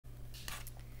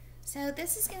So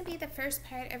this is going to be the first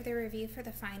part of the review for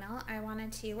the final. I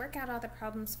wanted to work out all the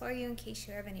problems for you in case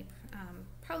you have any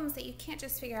problems that you can't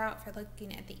just figure out for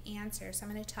looking at the answer. So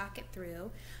I'm going to talk it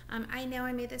through. I know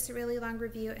I made this a really long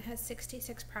review. It has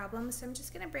 66 problems, so I'm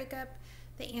just going to break up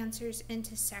the answers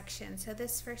into sections. So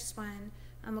this first one,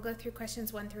 we'll go through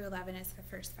questions 1 through 11 as the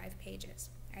first 5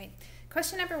 pages. All right.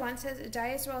 Question number 1 says, a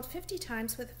die is rolled 50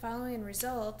 times with the following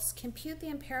results. Compute the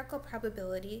empirical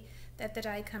probability that the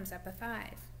die comes up a 5.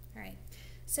 All right,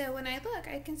 so when I look,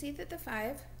 I can see that the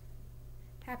 5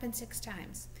 happened 6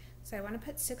 times. So I want to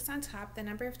put 6 on top, the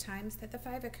number of times that the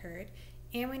 5 occurred,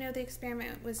 and we know the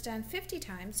experiment was done 50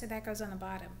 times, so that goes on the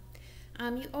bottom.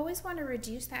 You always want to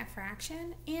reduce that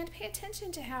fraction and pay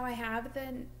attention to how I have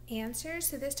the answers.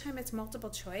 So this time it's multiple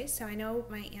choice, so I know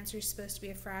my answer is supposed to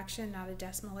be a fraction, not a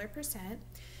decimal or percent.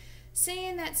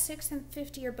 Saying that 6 and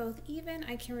 50 are both even,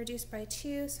 I can reduce by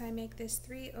 2, so I make this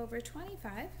 3 over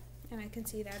 25. And I can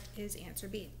see that is answer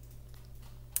B.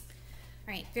 All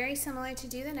right, very similar to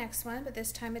do the next one, but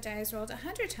this time a die is rolled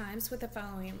 100 times with the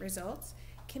following results.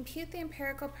 Compute the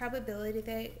empirical probability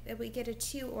that we get a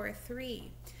 2 or a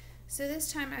 3. So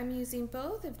this time I'm using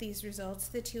both of these results,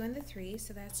 the 2 and the 3,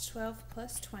 so that's 12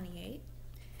 plus 28.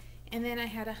 And then I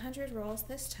had 100 rolls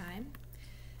this time.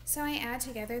 So I add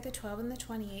together the 12 and the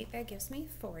 28, that gives me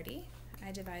 40.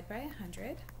 I divide by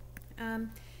 100.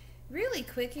 Really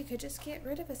quick, you could just get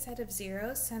rid of a set of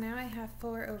zeros, so now I have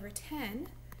 4 over 10.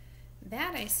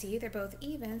 That I see, they're both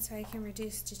even, so I can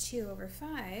reduce to 2 over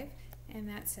 5, and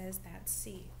that says that's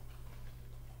C.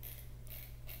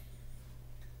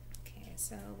 Okay,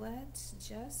 so let's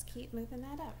just keep moving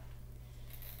that up.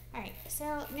 Alright,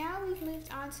 so now we've moved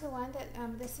on to one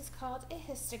that this is called a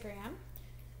histogram.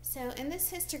 So in this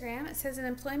histogram, it says an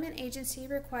employment agency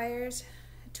requires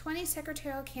 20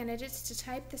 secretarial candidates to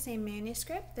type the same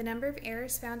manuscript. The number of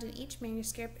errors found in each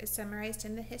manuscript is summarized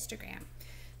in the histogram.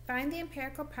 Find the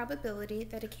empirical probability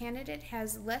that a candidate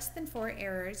has less than 4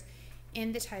 errors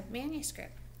in the typed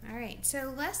manuscript. All right,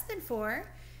 so less than 4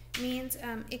 means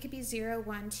it could be 0,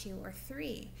 1, 2, or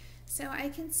 3. So I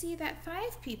can see that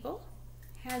 5 people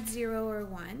had 0 or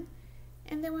 1,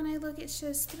 and then when I look, it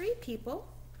shows 3 people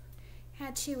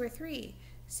had 2 or 3.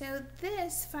 So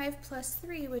this 5 plus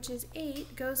 3, which is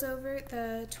 8, goes over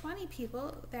the 20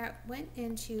 people that went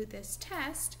into this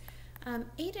test.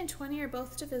 8 and 20 are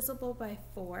both divisible by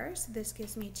 4, so this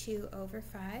gives me 2 over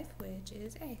 5, which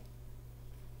is A.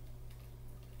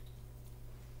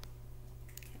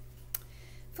 Okay.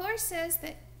 4 says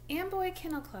that Amboy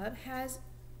Kennel Club has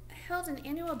held an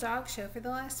annual dog show for the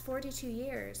last 42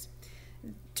 years.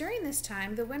 During this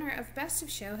time, the winner of Best of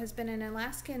Show has been an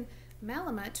Alaskan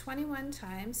Malamute 21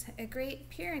 times, a Great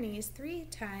Pyrenees 3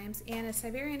 times, and a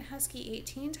Siberian Husky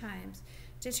 18 times.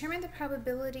 Determine the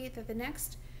probability that the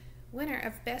next winner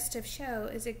of Best of Show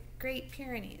is a Great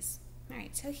Pyrenees.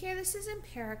 Alright, so here this is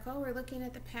empirical. We're looking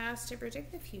at the past to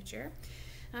predict the future.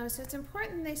 So it's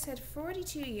important they said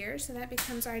 42 years, so that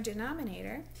becomes our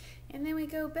denominator. And then we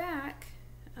go back,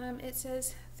 it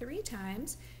says 3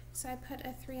 times, so I put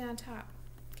a 3 on top.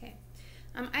 Okay,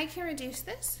 I can reduce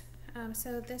this.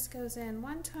 So this goes in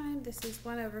 1 time, this is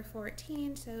 1 over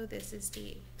 14, so this is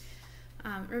D.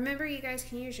 Remember, you guys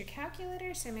can use your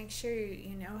calculator, so make sure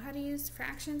you know how to use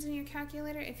fractions in your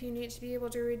calculator if you need to be able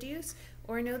to reduce,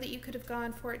 or know that you could have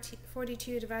gone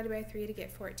 42 divided by 3 to get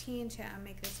 14 to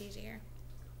make this easier.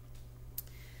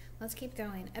 Let's keep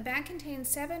going. A bag contains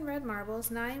 7 red marbles,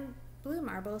 9 blue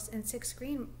marbles, and 6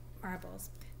 green marbles.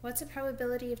 What's the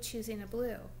probability of choosing a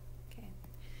blue?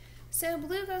 So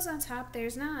blue goes on top,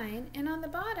 there's 9, and on the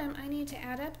bottom I need to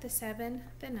add up the 7,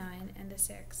 the 9, and the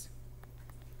 6.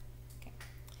 Okay.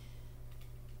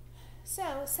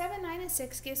 So 7, 9, and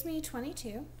 6 gives me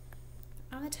 22.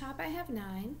 On the top I have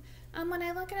 9. When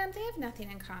I look at them, they have nothing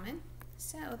in common.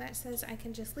 So that says I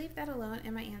can just leave that alone,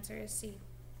 and my answer is C.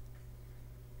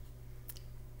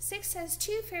 6 says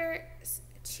two fair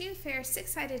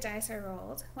 6-sided dice are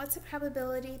rolled. What's the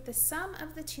probability the sum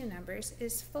of the 2 numbers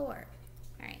is 4?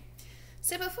 All right.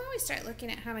 So before we start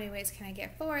looking at how many ways can I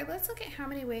get 4, let's look at how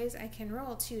many ways I can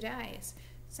roll 2 dice.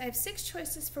 So I have 6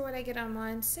 choices for what I get on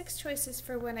one, 6 choices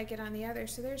for what I get on the other.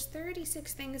 So there's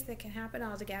 36 things that can happen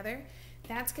all together.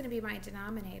 That's going to be my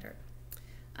denominator.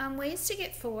 Ways to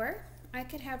get 4, I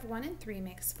could have 1 and 3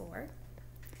 makes 4.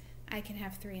 I can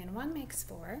have 3 and 1 makes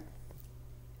 4.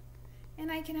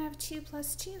 And I can have 2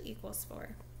 plus 2 equals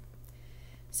 4.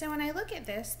 So when I look at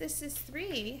this, this is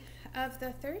 3 of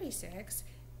the 36.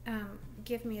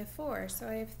 Give me a 4. So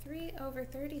I have 3 over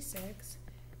 36,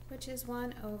 which is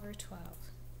 1 over 12.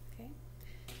 Okay,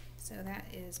 so that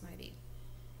is my B.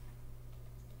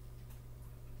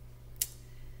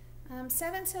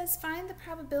 7 says find the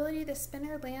probability the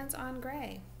spinner lands on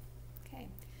gray. Okay,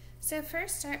 so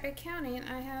first start by counting.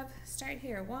 I have, start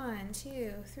here, 1,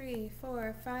 2, 3,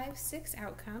 4, 5, 6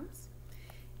 outcomes.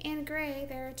 In gray,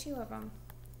 there are 2 of them.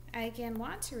 I again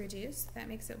want to reduce, that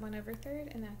makes it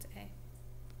 1/3, and that's A.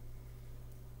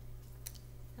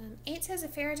 8 says a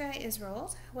fair die is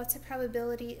rolled. What's the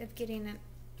probability of getting an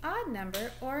odd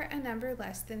number or a number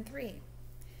less than 3?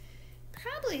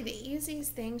 Probably the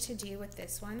easiest thing to do with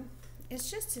this one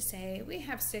is just to say we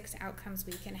have 6 outcomes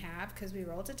we can have because we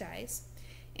rolled a dice,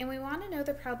 and we want to know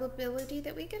the probability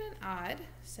that we get an odd,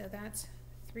 so that's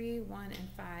 3, 1, and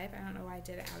 5. I don't know why I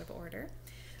did it out of order.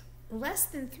 Less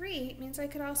than 3 means I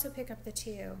could also pick up the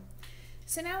 2.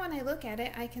 So now when I look at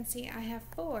it, I can see I have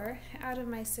 4 out of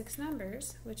my 6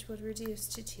 numbers, which would reduce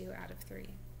to 2 out of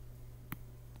 3.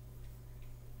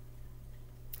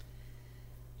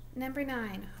 Number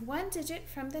 9, one digit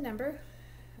from the number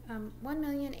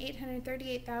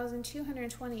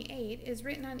 1,838,228 is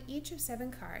written on each of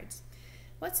 7 cards.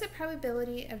 What's the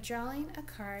probability of drawing a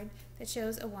card that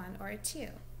shows a 1 or a 2?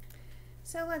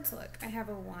 So let's look. I have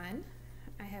a 1,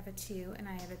 I have a 2, and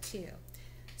I have a 2.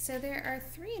 So there are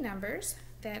 3 numbers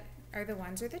that are the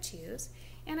 1s or the 2s,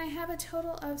 and I have a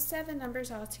total of 7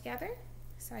 numbers altogether.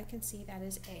 So I can see that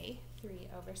is A,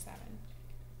 3/7.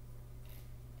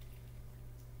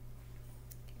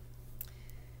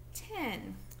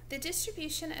 10. The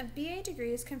distribution of BA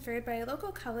degrees conferred by a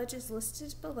local college is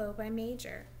listed below by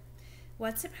major.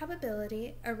 What's the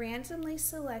probability a randomly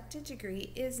selected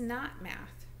degree is not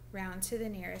math? Round to the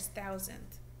nearest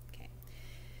thousandth. Okay.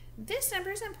 This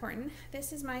number is important.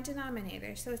 This is my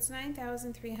denominator, so it's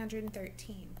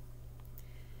 9,313.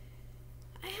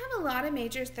 I have a lot of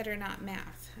majors that are not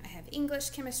math. I have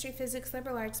English, chemistry, physics,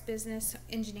 liberal arts, business,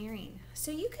 engineering.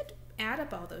 So you could add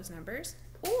up all those numbers,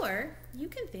 or you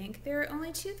can think there are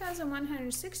only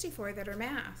 2,164 that are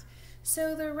math.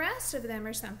 So the rest of them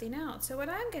are something else. So what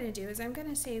I'm going to do is I'm going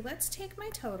to say, let's take my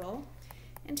total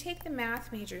and take the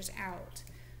math majors out.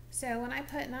 So when I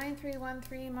put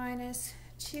 9,313 minus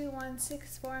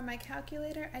 2,164 in my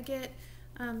calculator, I get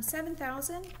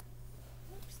 7,000.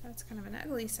 Oops, that's kind of an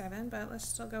ugly 7, but let's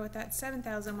still go with that,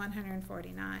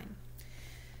 7,149.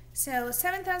 So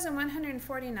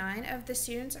 7,149 of the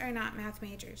students are not math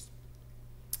majors.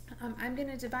 I'm going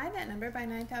to divide that number by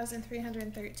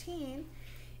 9,313,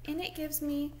 and it gives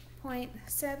me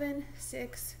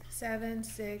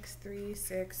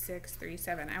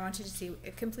 0.767636637. I want you to see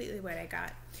completely what I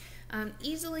got.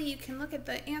 Easily you can look at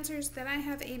the answers that I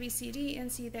have, A, B, C, D,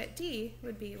 and see that D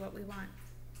would be what we want.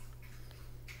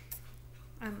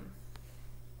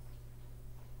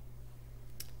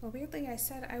 Well, weirdly, I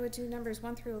said I would do numbers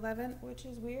 1 through 11, which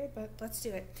is weird, but let's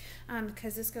do it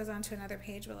because this goes on to another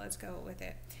page, but let's go with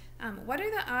it. What are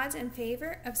the odds in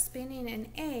favor of spinning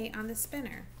an A on the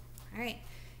spinner? All right.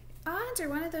 Odds are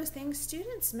one of those things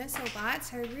students miss a lot,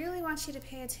 so I really want you to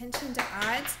pay attention to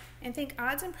odds and think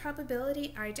odds and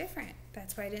probability are different.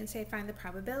 That's why I didn't say find the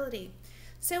probability.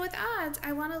 So with odds,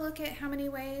 I want to look at how many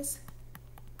ways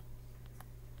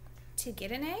to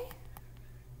get an A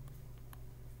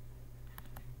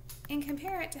and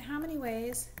compare it to how many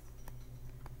ways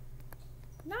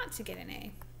not to get an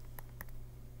A.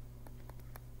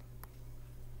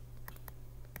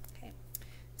 Okay,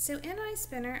 so in my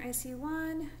spinner, I see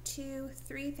 1, 2,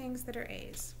 3 things that are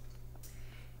A's.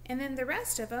 And then the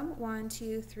rest of them, 1,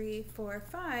 2, 3, 4,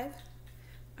 5,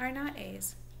 are not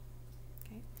A's.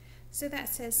 Okay, so that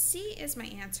says C is my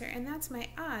answer, and that's my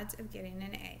odds of getting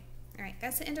an A. All right,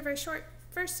 that's the end of our short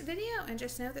first video, and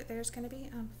just know that there's going to be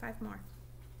 5 more.